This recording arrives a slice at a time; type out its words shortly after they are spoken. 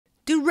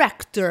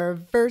Director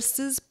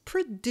versus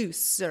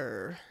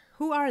producer.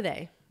 Who are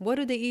they? What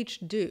do they each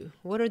do?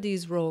 What are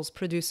these roles,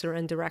 producer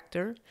and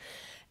director?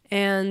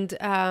 And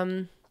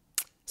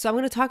so I'm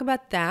going to talk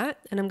about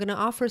that, and I'm going to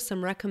offer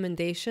some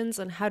recommendations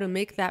on how to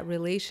make that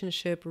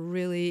relationship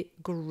really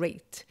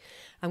great.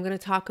 I'm going to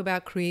talk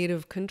about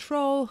creative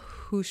control,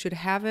 who should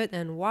have it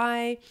and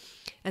why.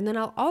 And then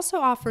I'll also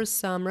offer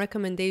some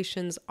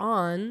recommendations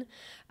on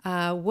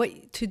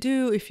what to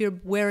do if you're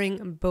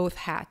wearing both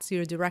hats,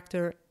 you're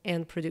director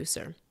and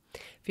producer.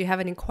 If you have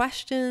any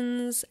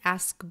questions,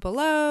 ask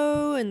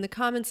below in the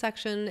comment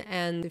section.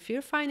 And if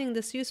you're finding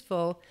this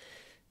useful,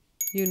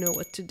 you know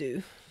what to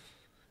do.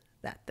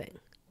 That thing.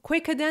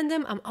 Quick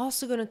addendum, I'm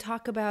also going to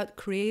talk about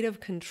creative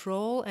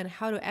control and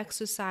how to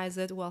exercise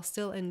it while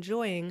still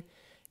enjoying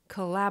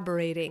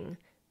collaborating.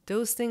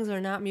 Those things are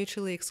not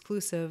mutually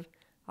exclusive.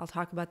 I'll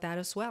talk about that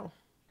as well.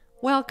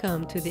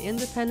 Welcome to the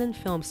Independent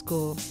Film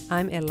School.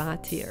 I'm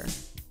Thier.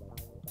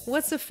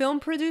 What's a film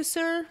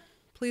producer?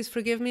 Please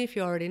forgive me if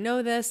you already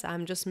know this.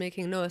 I'm just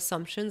making no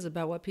assumptions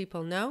about what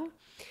people know.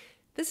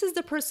 This is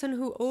the person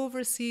who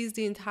oversees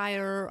the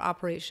entire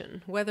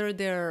operation, whether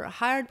they're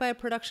hired by a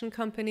production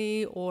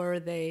company or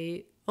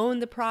they own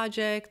the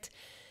project.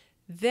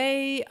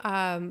 They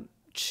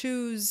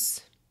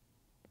choose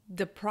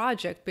the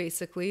project,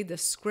 basically, the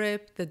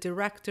script, the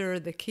director,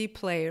 the key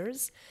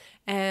players,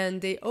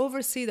 and they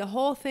oversee the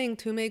whole thing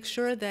to make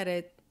sure that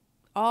it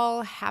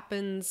all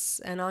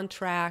happens and on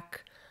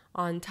track,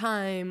 on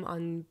time,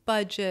 on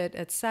budget,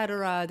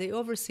 etc. They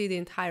oversee the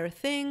entire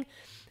thing.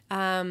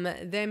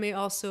 They may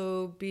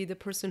also be the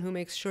person who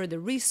makes sure the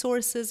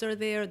resources are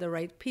there, the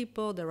right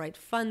people, the right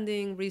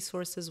funding,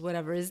 resources,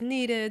 whatever is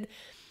needed.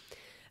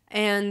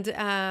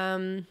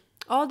 And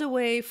all the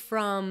way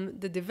from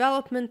the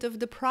development of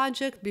the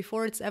project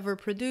before it's ever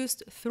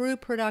produced, through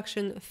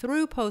production,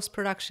 through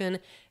post-production,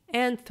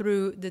 and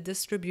through the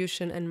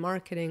distribution and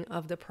marketing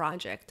of the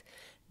project.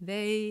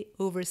 They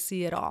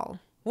oversee it all.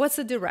 What's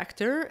a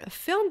director? A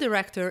film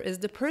director is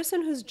the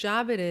person whose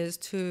job it is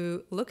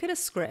to look at a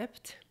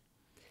script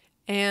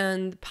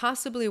and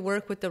possibly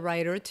work with the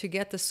writer to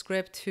get the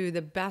script to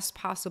the best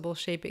possible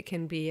shape it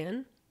can be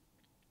in.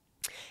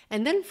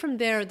 And then from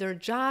there, their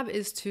job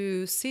is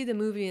to see the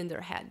movie in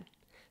their head.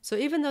 So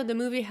even though the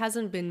movie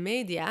hasn't been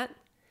made yet,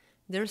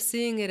 they're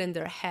seeing it in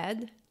their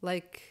head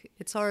like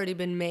it's already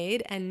been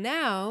made. And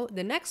now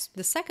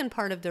the second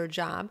part of their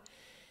job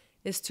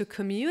is to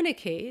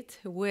communicate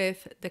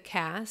with the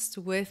cast,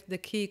 with the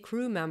key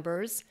crew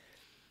members,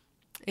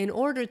 in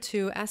order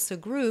to, as a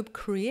group,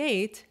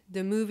 create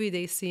the movie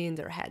they see in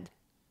their head.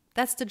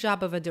 That's the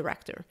job of a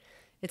director.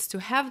 It's to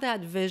have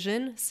that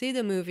vision, see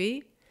the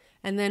movie,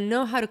 and then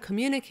know how to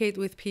communicate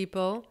with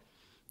people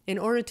in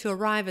order to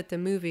arrive at the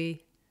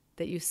movie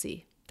that you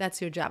see.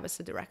 That's your job as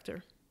a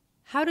director.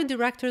 How do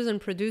directors and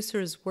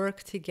producers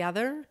work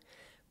together?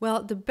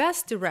 Well, the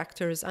best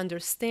directors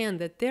understand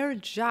that their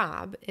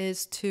job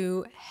is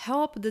to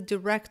help the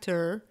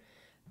director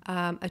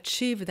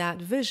achieve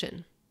that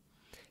vision.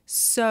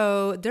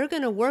 So they're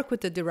going to work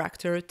with the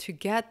director to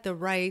get the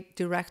right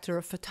director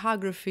of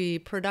photography,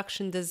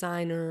 production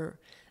designer,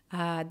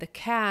 the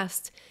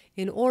cast,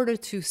 in order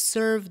to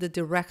serve the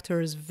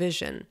director's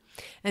vision.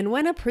 And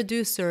when a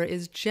producer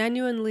is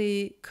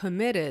genuinely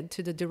committed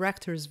to the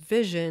director's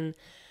vision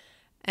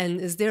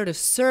and is there to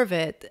serve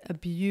it, a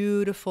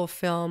beautiful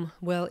film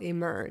will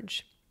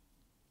emerge.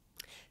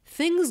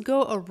 Things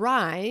go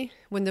awry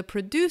when the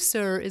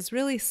producer is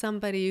really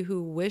somebody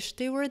who wished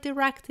they were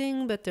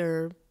directing, but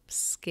they're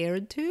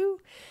scared to.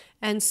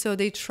 And so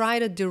they try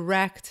to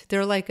direct.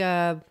 They're like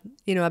a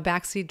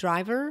backseat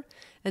driver.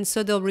 And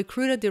so they'll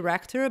recruit a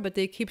director, but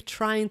they keep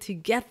trying to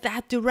get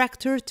that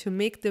director to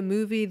make the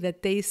movie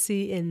that they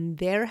see in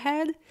their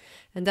head.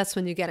 And that's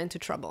when you get into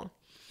trouble.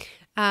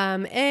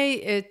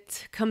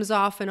 It comes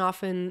off and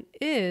often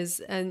is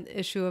an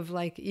issue of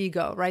like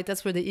ego, right?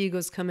 That's where the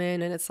egos come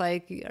in. And it's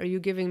like, are you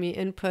giving me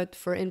input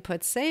for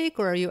input's sake,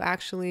 or are you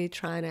actually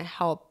trying to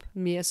help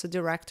me as a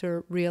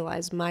director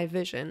realize my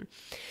vision?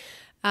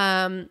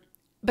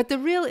 But the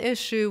real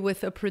issue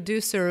with a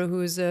producer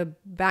who's a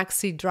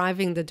backseat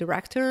driving the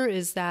director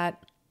is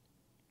that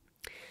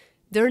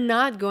they're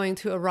not going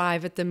to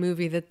arrive at the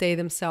movie that they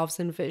themselves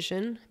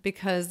envision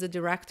because the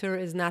director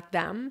is not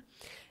them.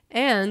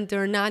 And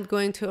they're not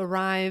going to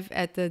arrive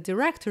at the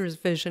director's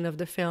vision of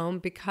the film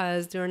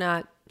because they're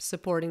not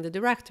supporting the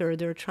director.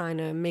 They're trying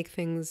to make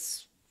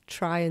things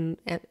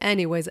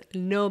anyways,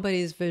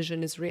 nobody's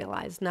vision is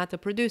realized, not the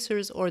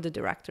producers or the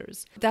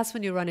directors. That's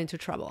when you run into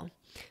trouble.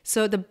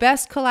 So the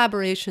best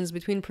collaborations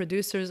between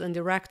producers and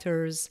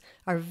directors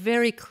are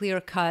very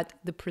clear-cut.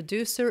 The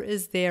producer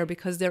is there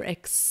because they're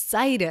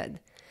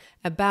excited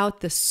about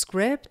the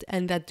script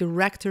and that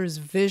director's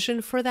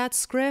vision for that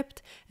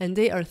script, and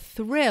they are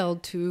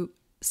thrilled to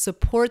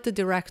support the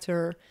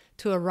director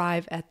to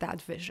arrive at that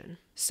vision.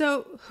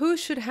 So who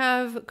should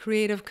have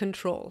creative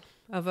control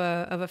of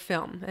a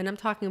film? And I'm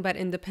talking about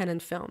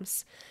independent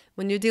films.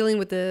 When you're dealing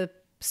with the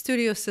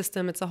studio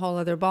system, it's a whole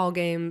other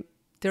ballgame.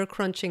 They're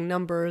crunching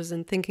numbers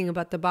and thinking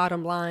about the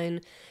bottom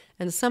line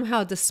And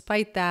somehow,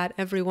 despite that,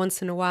 every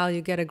once in a while you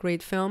get a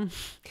great film.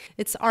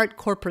 It's art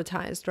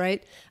corporatized,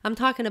 right? I'm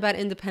talking about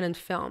independent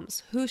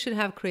films. Who should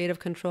have creative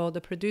control, the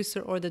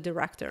producer or the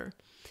director?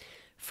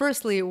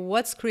 Firstly,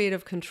 what's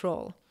creative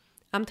control?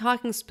 I'm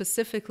talking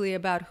specifically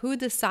about who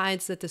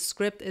decides that the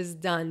script is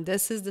done.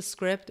 This is the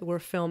script we're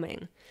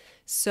filming.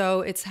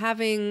 So it's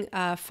having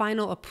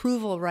final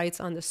approval rights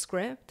on the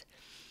script.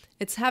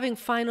 It's having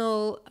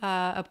final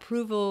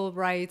approval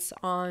rights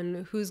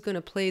on who's going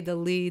to play the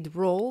lead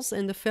roles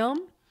in the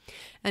film.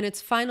 And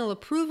it's final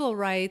approval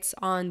rights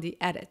on the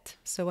edit.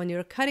 So when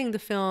you're cutting the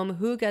film,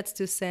 who gets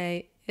to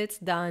say, it's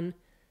done,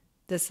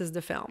 this is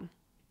the film?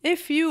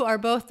 If you are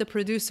both the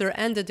producer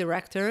and the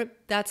director,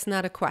 that's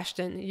not a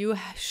question. You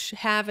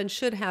have and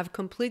should have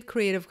complete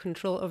creative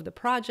control of the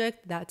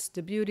project. That's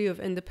the beauty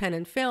of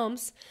independent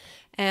films.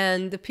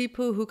 And the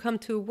people who come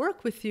to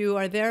work with you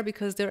are there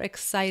because they're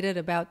excited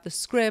about the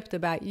script,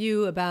 about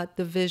you, about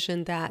the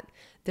vision that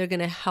they're going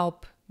to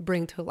help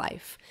bring to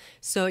life.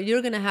 So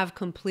you're going to have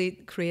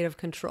complete creative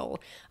control.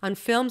 On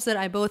films that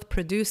I both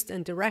produced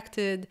and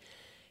directed,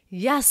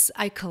 yes,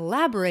 I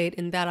collaborate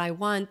in that I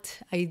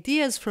want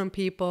ideas from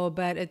people,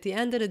 but at the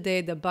end of the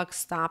day, the buck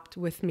stopped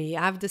with me.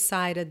 I've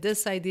decided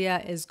this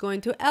idea is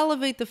going to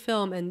elevate the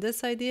film, and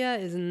this idea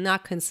is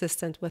not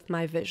consistent with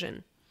my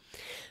vision.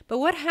 But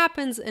what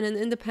happens in an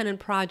independent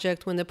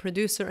project when the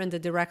producer and the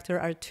director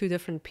are two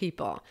different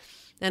people?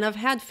 And I've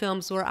had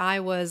films where I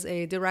was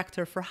a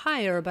director for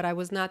hire, but I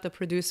was not the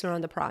producer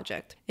on the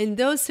project. In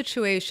those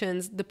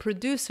situations, the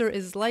producer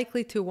is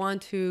likely to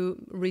want to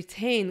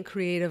retain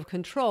creative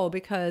control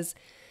because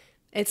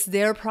it's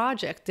their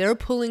project. They're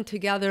pulling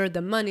together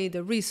the money,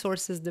 the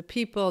resources, the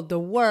people, the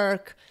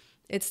work.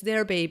 It's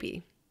their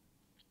baby.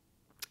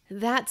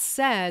 That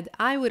said,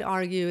 I would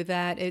argue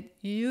that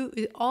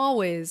it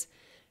always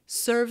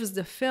serves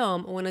the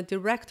film when a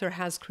director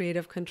has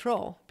creative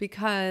control,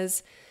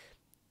 because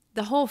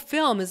the whole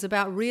film is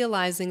about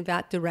realizing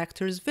that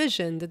director's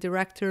vision. The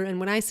director,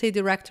 and when I say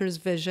director's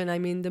vision, I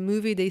mean the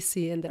movie they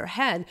see in their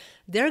head.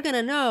 They're going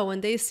to know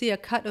when they see a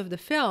cut of the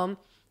film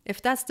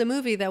if that's the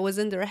movie that was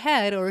in their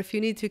head or if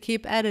you need to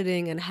keep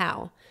editing and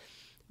how,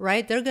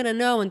 right? They're going to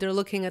know when they're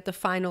looking at the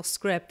final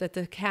script, at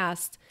the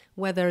cast,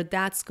 whether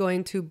that's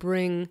going to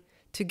bring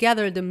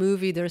together the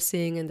movie they're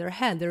seeing in their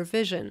head, their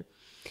vision.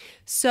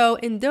 So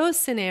in those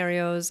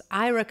scenarios,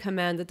 I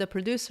recommend that the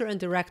producer and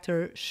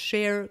director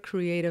share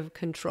creative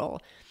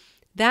control.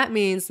 That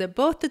means that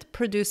both the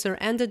producer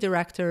and the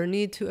director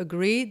need to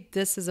agree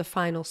this is a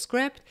final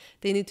script.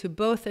 They need to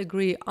both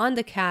agree on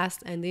the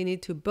cast, and they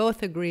need to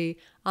both agree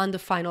on the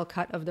final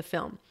cut of the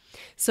film.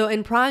 So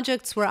in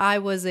projects where I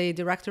was a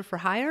director for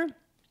hire,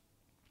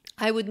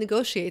 I would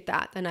negotiate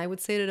that, and I would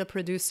say to the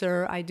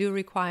producer, I do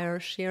require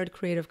shared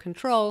creative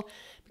control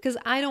because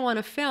I don't want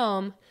a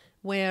film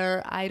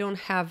where I don't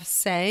have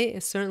say,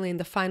 certainly in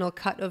the final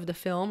cut of the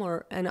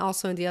film, and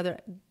also in the other,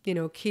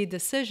 key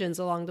decisions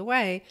along the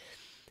way.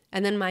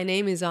 And then my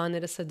name is on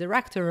it as a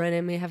director, and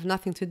it may have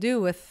nothing to do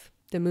with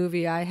the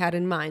movie I had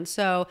in mind.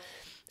 So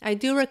I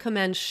do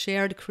recommend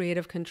shared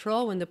creative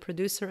control when the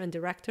producer and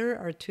director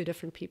are two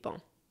different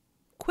people.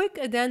 Quick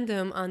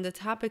addendum on the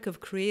topic of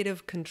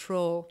creative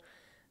control,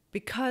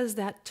 because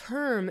that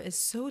term is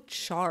so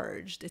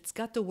charged. It's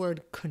got the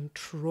word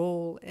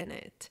control in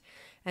it.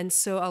 And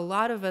so a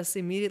lot of us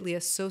immediately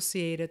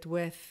associate it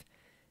with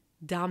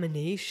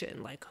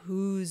domination, like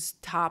who's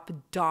top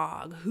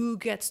dog, who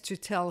gets to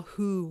tell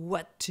who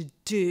what to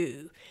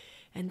do.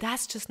 And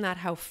that's just not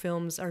how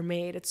films are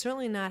made. It's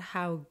certainly not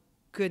how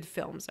good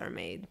films are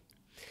made.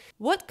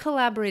 What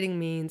collaborating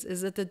means is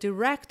that the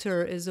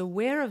director is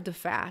aware of the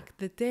fact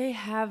that they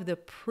have the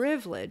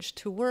privilege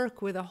to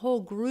work with a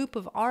whole group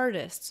of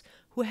artists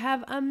who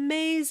have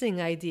amazing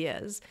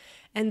ideas,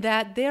 and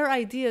that their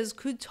ideas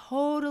could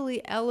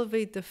totally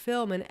elevate the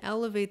film and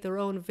elevate their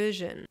own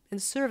vision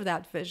and serve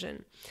that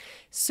vision.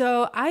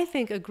 So I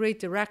think a great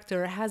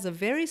director has a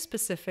very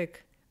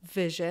specific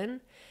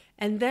vision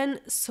and then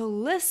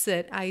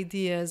solicit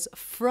ideas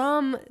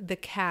from the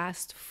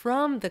cast,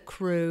 from the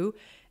crew,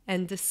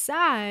 and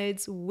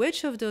decides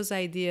which of those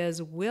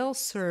ideas will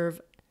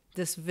serve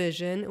this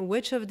vision,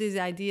 which of these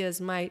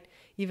ideas might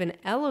even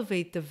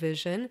elevate the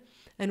vision,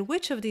 and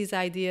which of these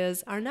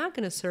ideas are not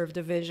going to serve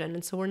the vision,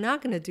 and so we're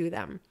not going to do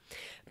them.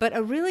 But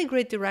a really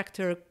great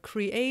director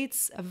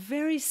creates a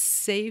very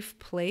safe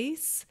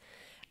place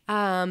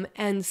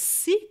and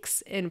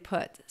seeks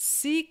input,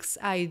 seeks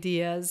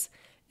ideas,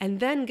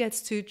 and then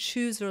gets to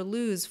choose or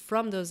lose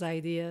from those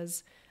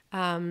ideas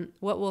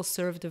what will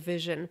serve the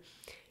vision.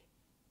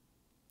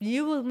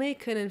 You will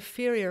make an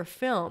inferior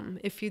film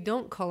if you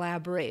don't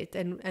collaborate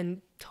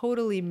and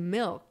totally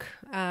milk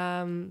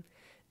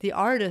the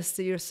artists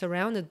that you're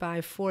surrounded by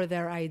for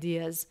their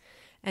ideas.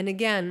 And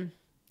again,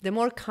 the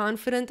more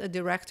confident a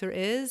director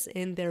is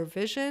in their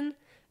vision,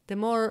 the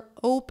more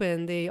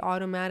open they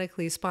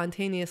automatically,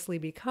 spontaneously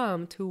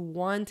become to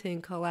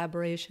wanting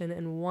collaboration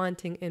and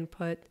wanting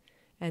input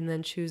and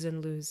then choose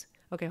and lose.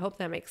 Okay, I hope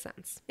that makes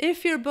sense.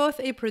 If you're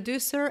both a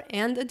producer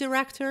and a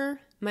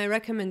director, my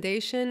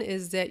recommendation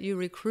is that you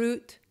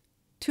recruit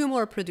 2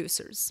 more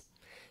producers.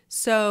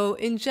 So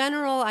in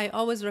general, I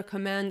always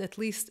recommend at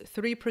least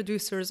 3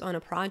 producers on a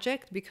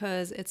project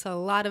because it's a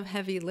lot of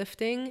heavy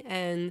lifting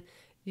and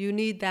you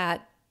need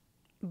that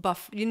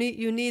you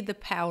need the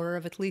power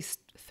of at least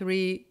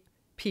 3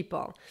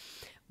 people.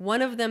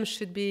 One of them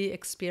should be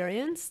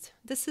experienced.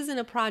 This isn't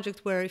a project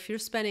where if you're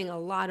spending a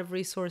lot of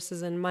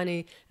resources and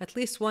money, at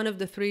least one of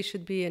the 3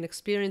 should be an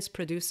experienced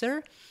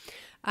producer.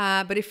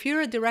 But if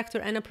you're a director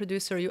and a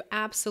producer, you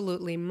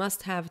absolutely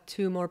must have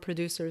 2 more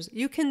producers.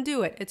 You can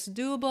do it. It's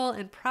doable,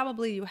 and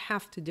probably you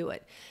have to do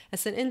it.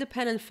 As an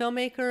independent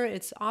filmmaker,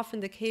 it's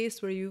often the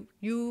case where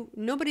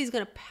nobody's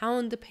going to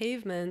pound the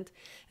pavement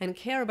and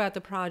care about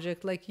the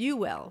project like you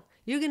will.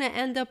 You're going to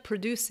end up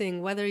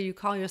producing whether you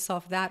call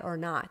yourself that or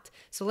not.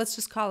 So let's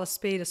just call a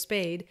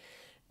spade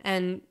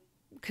and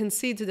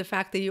concede to the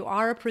fact that you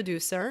are a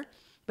producer,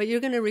 but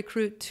you're going to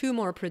recruit 2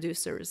 more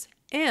producers.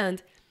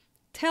 And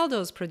tell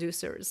those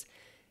producers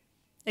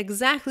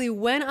exactly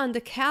when on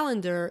the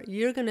calendar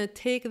you're going to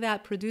take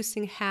that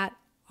producing hat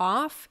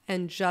off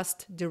and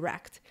just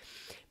direct.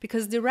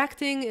 Because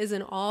directing is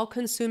an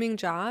all-consuming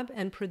job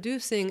and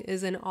producing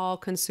is an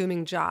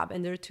all-consuming job.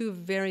 And they're 2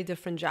 very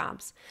different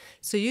jobs.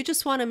 So you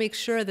just want to make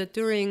sure that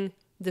during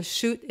the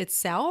shoot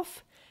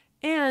itself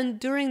and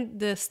during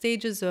the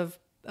stages of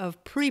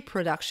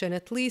pre-production,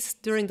 at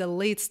least during the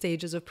late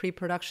stages of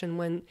pre-production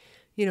when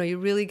you're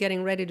really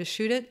getting ready to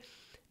shoot it,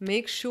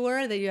 make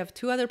sure that you have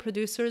 2 other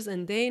producers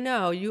and they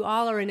know you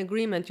all are in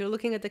agreement. You're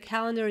looking at the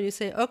calendar and you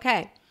say,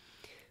 okay,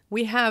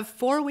 we have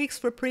 4 weeks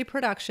for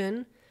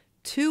pre-production.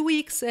 2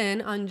 weeks in,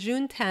 on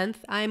June 10th,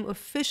 I'm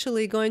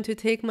officially going to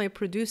take my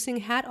producing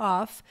hat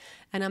off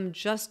and I'm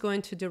just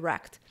going to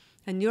direct.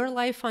 And your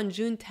life on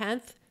June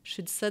 10th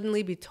should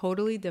suddenly be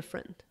totally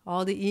different.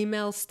 All the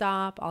emails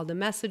stop, all the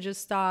messages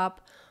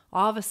stop.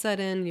 All of a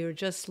sudden, you're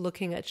just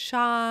looking at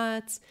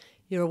shots.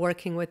 You're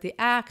working with the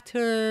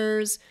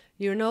actors.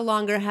 You're no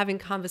longer having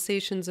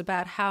conversations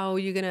about how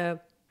you're going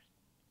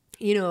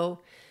to,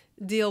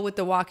 deal with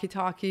the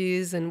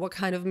walkie-talkies and what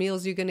kind of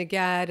meals you're going to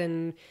get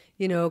and,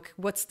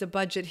 what's the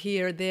budget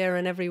here, there,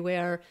 and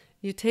everywhere.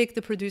 You take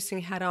the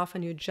producing hat off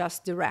and you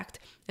just direct.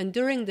 And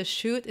during the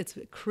shoot, it's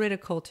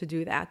critical to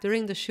do that.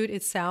 During the shoot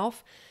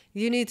itself,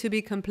 you need to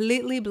be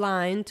completely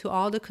blind to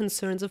all the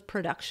concerns of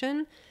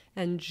production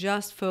and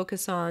just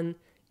focus on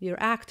your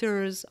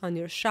actors, on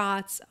your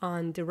shots,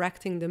 on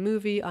directing the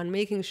movie, on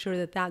making sure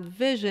that that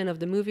vision of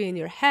the movie in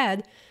your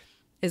head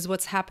is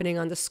what's happening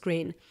on the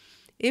screen.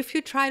 If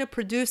you try to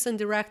produce and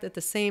direct at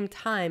the same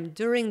time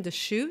during the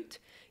shoot,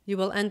 you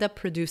will end up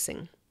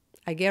producing.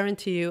 I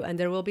guarantee you, and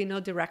there will be no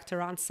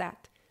director on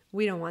set.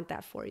 We don't want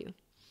that for you.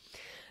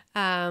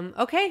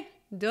 Okay,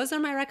 those are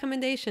my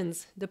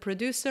recommendations. The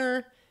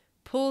producer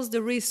pulls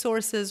the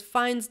resources,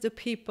 finds the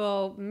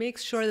people,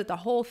 makes sure that the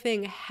whole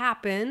thing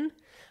happen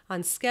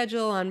on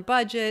schedule, on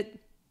budget,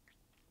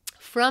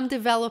 from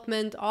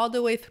development all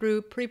the way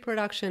through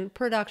pre-production,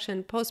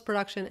 production,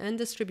 post-production, and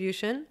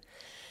distribution.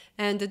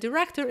 And the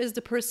director is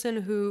the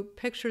person who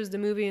pictures the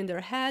movie in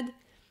their head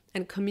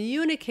and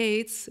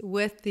communicates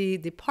with the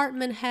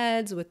department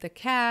heads, with the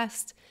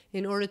cast,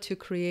 in order to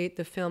create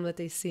the film that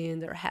they see in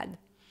their head.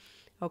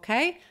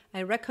 Okay?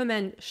 I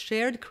recommend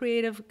shared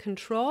creative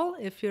control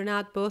if you're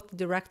not both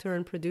director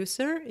and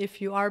producer.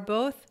 If you are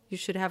both, you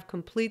should have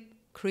complete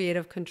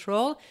creative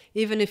control,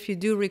 even if you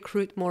do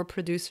recruit more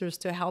producers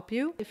to help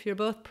you. If you're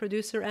both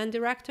producer and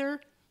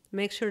director,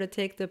 make sure to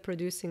take the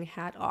producing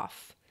hat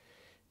off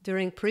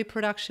during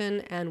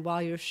pre-production and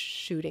while you're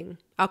shooting.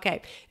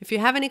 Okay, if you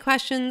have any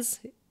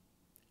questions,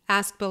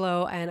 ask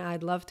below and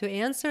I'd love to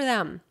answer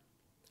them.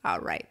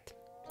 All right.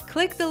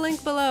 Click the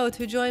link below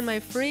to join my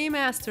free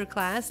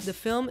masterclass, the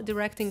Film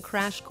Directing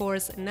Crash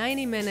Course,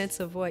 90 minutes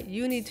of what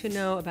you need to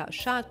know about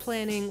shot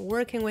planning,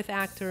 working with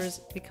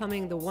actors,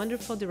 becoming the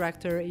wonderful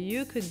director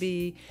you could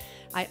be.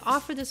 I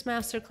offer this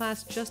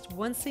masterclass just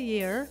once a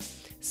year,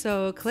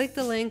 so click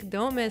the link,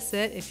 don't miss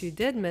it. If you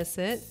did miss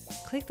it,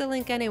 click the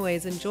link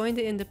anyways and join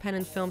the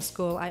Independent Film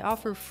School. I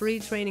offer free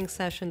training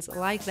sessions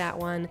like that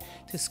one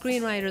to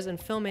screenwriters and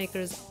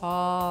filmmakers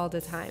all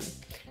the time.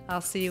 I'll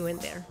see you in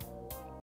there.